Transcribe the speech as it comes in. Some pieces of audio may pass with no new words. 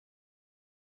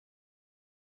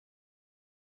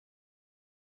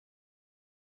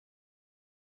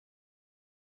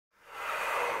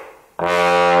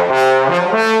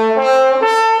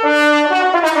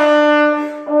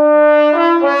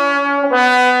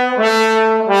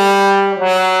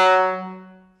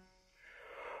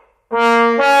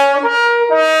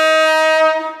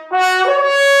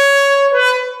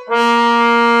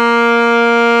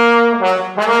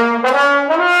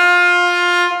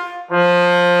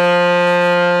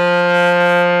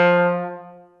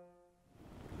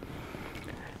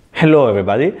Hello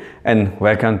everybody and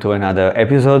welcome to another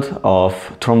episode of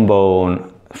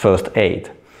Trombone First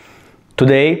Aid.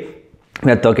 Today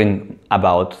we are talking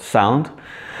about sound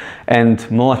and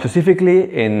more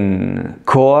specifically in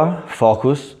core,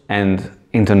 focus and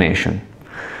intonation.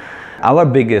 Our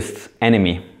biggest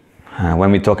enemy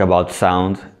when we talk about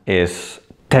sound is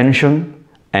tension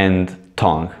and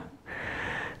tongue.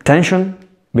 Tension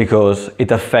because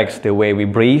it affects the way we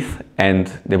breathe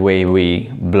and the way we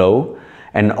blow.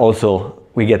 And also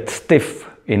we get stiff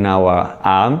in our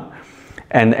arm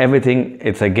and everything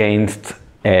is against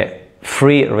a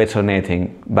free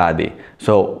resonating body.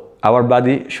 So our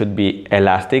body should be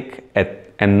elastic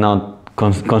and not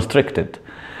constricted.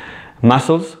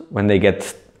 Muscles, when they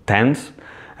get tense,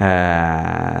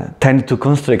 tend to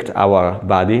constrict our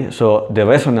body, so the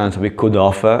resonance we could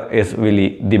offer is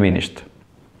really diminished.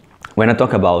 When I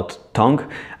talk about tongue,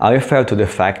 I refer to the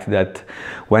fact that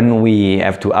when we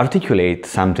have to articulate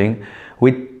something,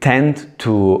 we tend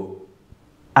to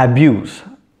abuse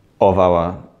of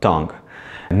our tongue.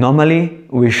 Normally,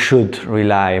 we should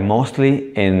rely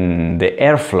mostly in the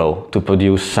airflow to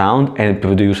produce sound and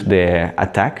produce the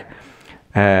attack,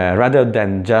 rather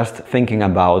than just thinking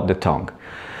about the tongue.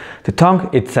 The tongue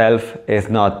itself is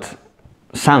not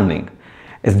sounding,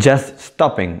 it's just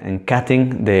stopping and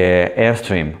cutting the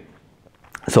airstream.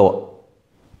 So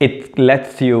it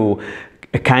lets you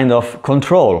a kind of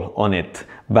control on it,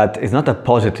 but it's not a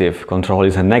positive control,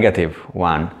 it's a negative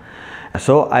one.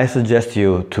 So I suggest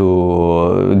you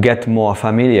to get more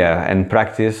familiar and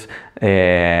practice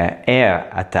air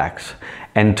attacks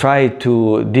and try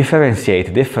to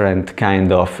differentiate different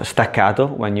kind of staccato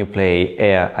when you play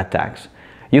air attacks.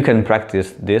 You can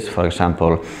practice this, for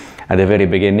example, at the very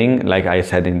beginning, like I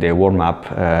said in the warm-up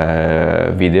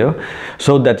video,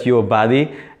 so that your body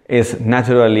is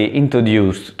naturally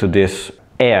introduced to this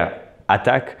air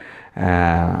attack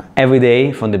every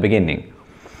day from the beginning.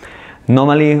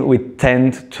 Normally we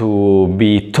tend to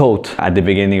be taught at the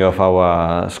beginning of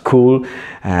our school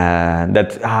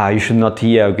that you should not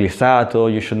hear glissato,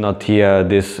 you should not hear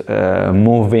this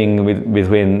moving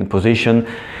between position.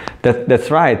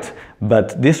 That's right,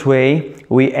 but this way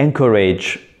we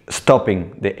encourage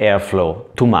stopping the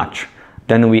airflow too much.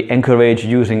 Then we encourage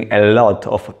using a lot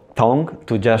of tongue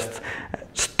to just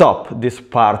stop this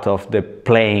part of the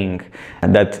playing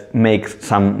that makes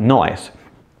some noise.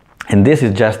 And this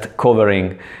is just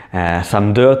covering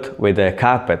some dirt with a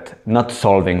carpet, not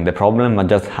solving the problem, but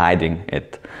just hiding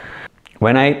it.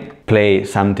 When I play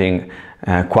something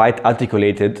quite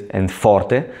articulated and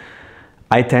forte,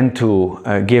 I tend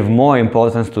to give more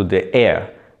importance to the air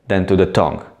than to the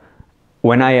tongue.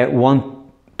 When I want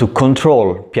to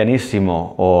control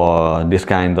pianissimo or this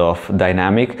kind of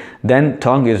dynamic, then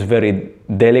tongue is very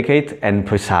delicate and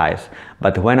precise.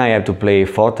 But when I have to play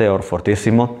forte or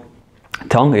fortissimo,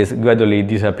 tongue is gradually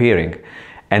disappearing.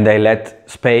 And I let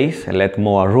space, I let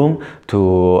more room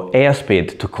to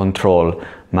airspeed to control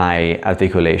my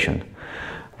articulation.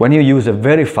 When you use a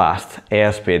very fast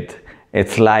airspeed,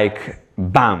 it's like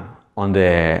bam on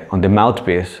the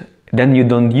mouthpiece. Then you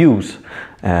don't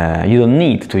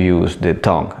need to use the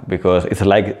tongue, because it's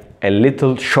like a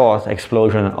little short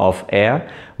explosion of air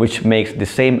which makes the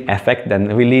same effect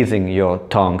than releasing your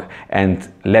tongue and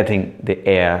letting the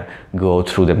air go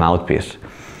through the mouthpiece.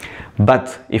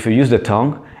 But if you use the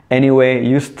tongue, anyway,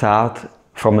 you start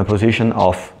from a position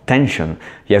of tension.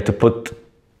 You have to put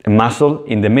a muscle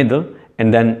in the middle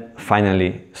and then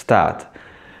finally start.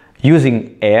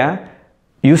 Using air,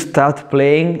 you start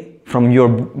playing from your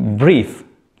breath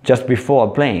just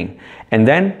before playing, and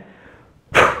then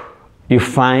you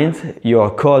find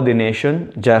your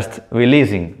coordination just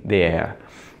releasing the air.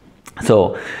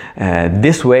 So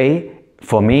this way,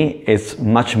 for me, it's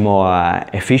much more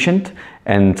efficient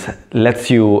and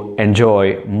lets you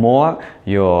enjoy more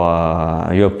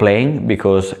your playing,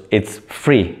 because it's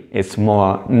free, it's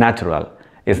more natural,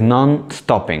 it's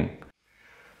non-stopping.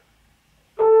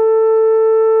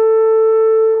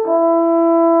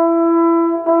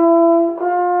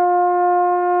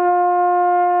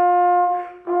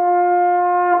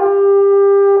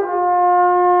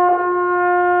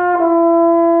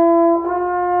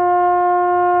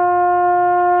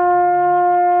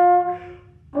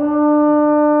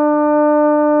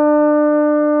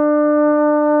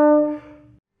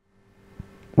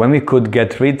 when we could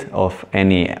get rid of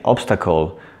any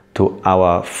obstacle to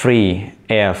our free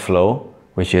airflow,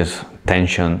 which is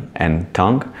tension and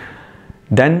tongue,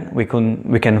 then we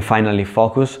can finally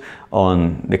focus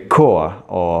on the core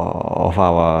of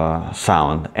our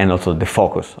sound and also the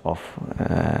focus of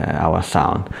our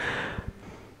sound.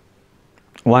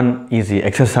 One easy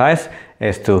exercise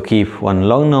is to keep one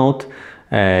long note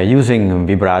using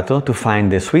vibrato to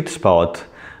find the sweet spot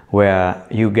where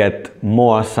you get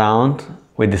more sound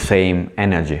with the same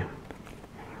energy.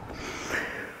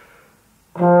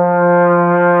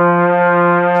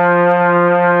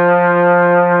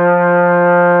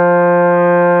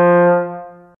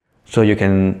 So you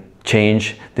can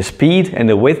change the speed and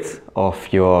the width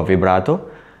of your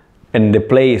vibrato, and the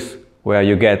place where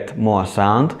you get more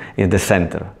sound is the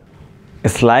center.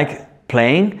 It's like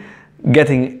playing,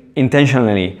 getting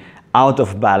intentionally out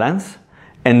of balance,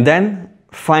 and then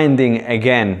finding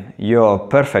again your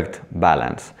perfect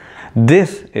balance.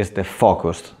 This is the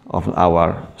focus of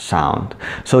our sound.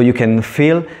 So you can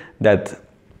feel that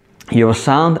your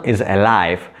sound is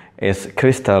alive, is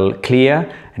crystal clear,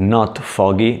 not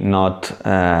foggy, not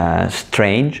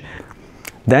strange.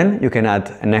 Then you can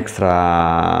add an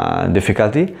extra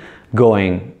difficulty,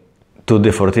 going to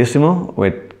the fortissimo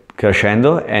with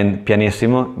crescendo and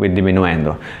pianissimo with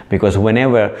diminuendo, because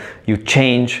whenever you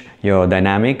change your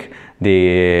dynamic,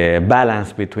 the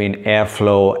balance between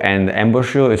airflow and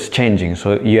embouchure is changing,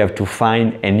 so you have to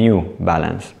find a new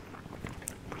balance.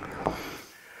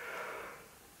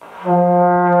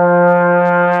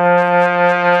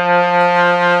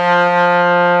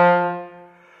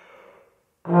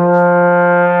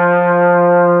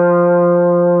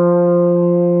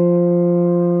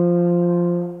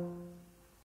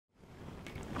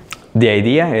 The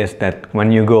idea is that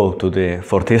when you go to the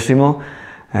fortissimo,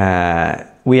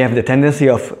 we have the tendency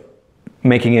of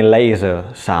making a laser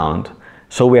sound.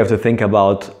 So we have to think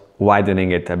about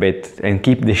widening it a bit and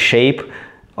keep the shape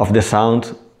of the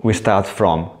sound we start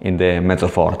from in the mezzo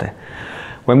forte.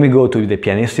 When we go to the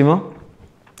pianissimo,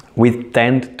 we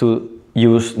tend to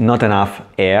use not enough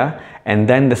air, and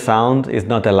then the sound is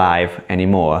not alive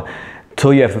anymore. So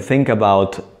you have to think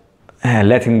about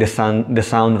letting the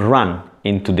sound run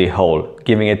into the hole,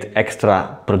 giving it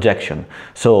extra projection.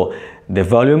 So the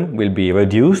volume will be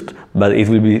reduced, but it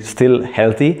will be still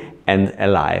healthy and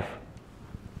alive.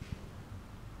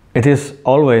 It is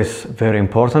always very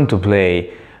important to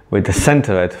play with a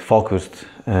centered, focused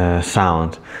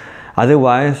sound.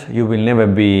 Otherwise, you will never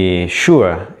be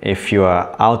sure if you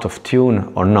are out of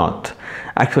tune or not.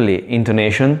 Actually,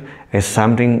 intonation is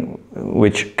something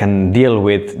which can deal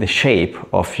with the shape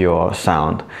of your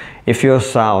sound. If your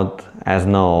sound has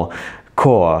no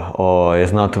core or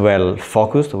is not well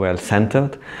focused, well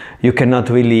centered, you cannot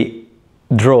really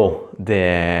draw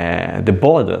the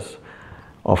borders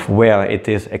of where it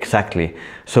is exactly.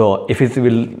 So if it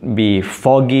will be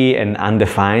foggy and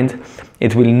undefined,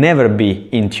 it will never be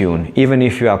in tune, even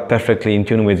if you are perfectly in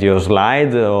tune with your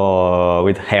slide or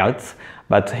with hertz,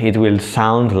 but it will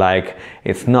sound like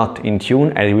it's not in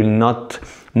tune and it will not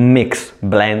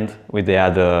blend with the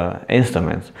other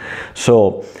instruments.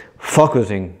 So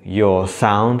focusing your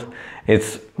sound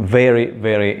is very,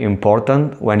 very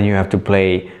important when you have to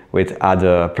play with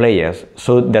other players,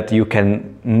 so that you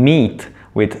can meet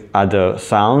with other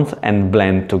sounds and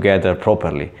blend together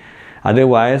properly.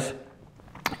 Otherwise,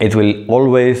 it will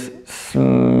always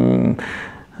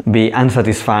be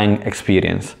unsatisfying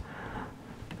experience.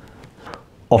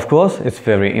 Of course, it's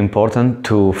very important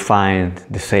to find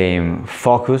the same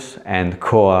focus and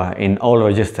core in all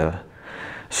registers.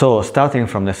 So starting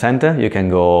from the center, you can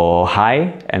go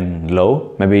high and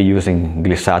low, maybe using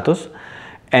glissatos,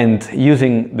 and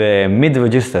using the mid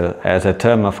register as a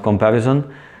term of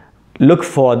comparison, look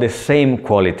for the same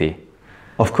quality.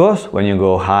 Of course, when you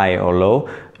go high or low,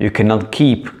 you cannot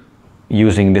keep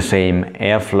using the same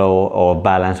airflow or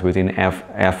balance between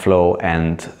airflow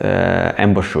and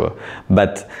embouchure,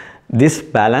 but this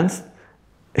balance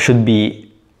should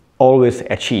be always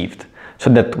achieved, so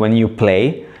that when you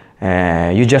play,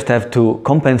 you just have to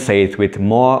compensate with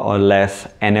more or less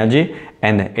energy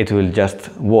and it will just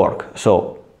work.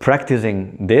 So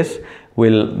practicing this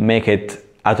will make it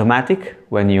automatic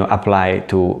when you apply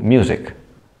to music.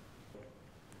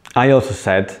 I also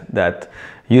said that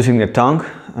using the tongue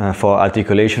for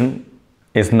articulation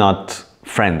is not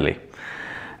friendly.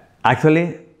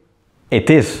 Actually, it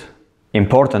is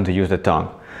important to use the tongue,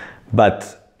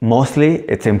 but mostly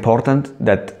it's important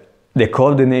that the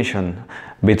coordination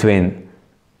between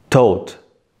throat,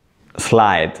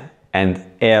 slide and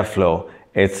airflow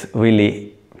is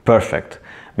really perfect,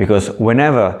 because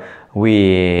whenever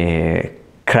we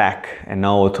crack a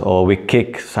note, or we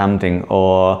kick something,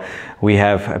 or we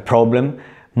have a problem,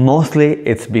 mostly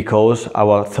it's because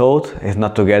our throat is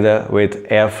not together with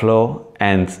airflow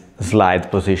and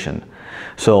slide position.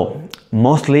 So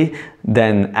mostly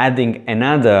then adding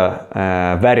another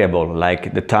variable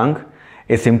like the tongue,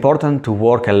 it's important to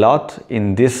work a lot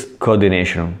in this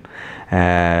coordination,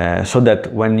 so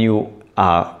that when you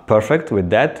are perfect with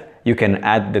that, you can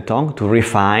add the tongue to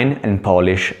refine and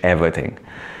polish everything.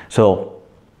 So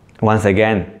once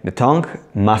again, the tongue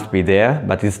must be there,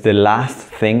 but it's the last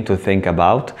thing to think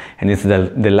about, and it's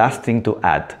the last thing to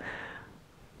add.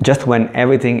 Just when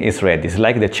everything is ready, it's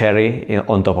like the cherry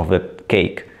on top of the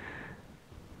cake.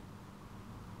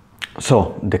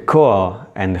 So the core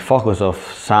and the focus of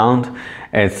sound,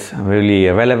 it's really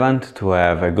relevant to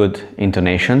have a good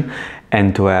intonation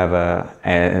and to have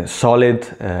a solid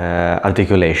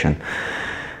articulation.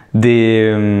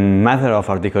 The matter of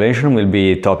articulation will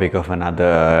be a topic of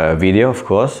another video, of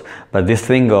course, but this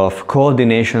thing of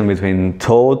coordination between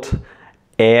throat,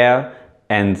 air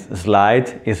and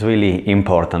slide is really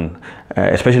important,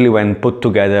 especially when put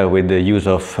together with the use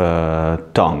of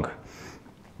tongue.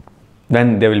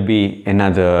 Then there will be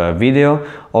another video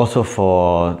also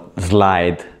for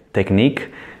slide technique,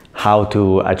 how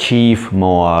to achieve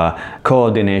more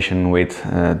coordination with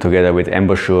together with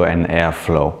embouchure and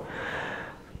airflow.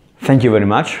 Thank you very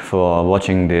much for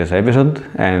watching this episode,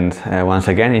 and once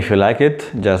again, if you like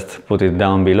it, just put it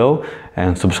down below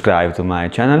and subscribe to my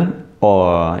channel,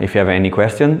 or if you have any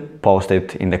question, post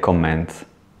it in the comments.